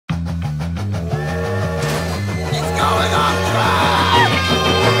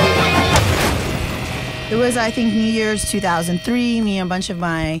It was, I think, New Year's 2003. Me and a bunch of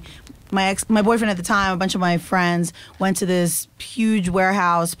my boyfriend at the time, a bunch of my friends went to this huge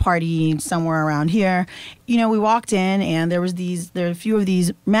warehouse party somewhere around here. You know, we walked in and there are a few of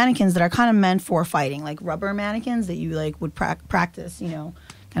these mannequins that are kind of meant for fighting, like rubber mannequins that you like would practice, you know,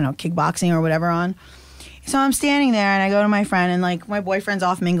 I don't know, kickboxing or whatever on. So I'm standing there and I go to my friend and like my boyfriend's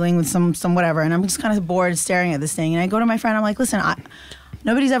off mingling with some whatever and I'm just kind of bored staring at this thing and I go to my friend, I'm like, listen,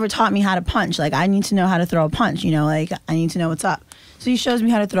 nobody's ever taught me how to punch. Like I need to know how to throw a punch, you know, like I need to know what's up. So he shows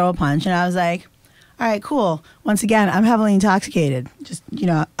me how to throw a punch and I was like, all right, cool. Once again, I'm heavily intoxicated. Just, you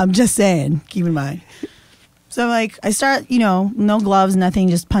know, I'm just saying, keep in mind. So like I start, you know, no gloves, nothing,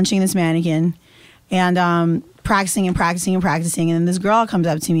 just punching this mannequin and practicing and practicing and practicing. And then this girl comes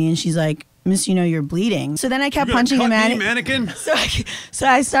up to me and she's like, Miss, you know, you're bleeding. So then I kept punching the mannequin. So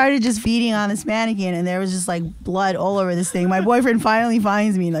I started just beating on this mannequin and there was just like blood all over this thing. My boyfriend finally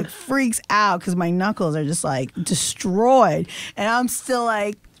finds me and like freaks out because my knuckles are just like destroyed. And I'm still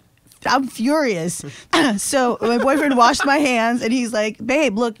like, I'm furious. So my boyfriend washed my hands and he's like,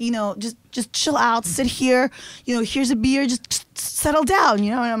 babe, look, you know, just chill out, sit here. You know, here's a beer, just settle down,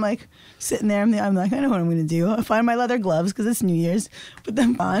 you know? And I'm like, sitting there, I'm like, I know what I'm going to do. I find my leather gloves because it's New Year's, put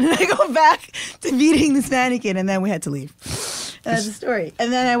them on, and I go back to beating this mannequin, and then we had to leave. And that's the story.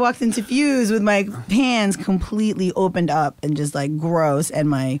 And then I walked into Fuse with my hands completely opened up and just like gross, and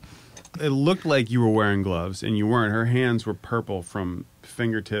my... It looked like you were wearing gloves, and you weren't. Her hands were purple from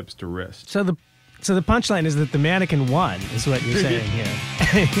fingertips to wrist. So the punchline is that the mannequin won, is what you're saying here.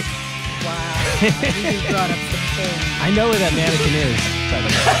 Wow. You just brought up the thing. I know where that mannequin is.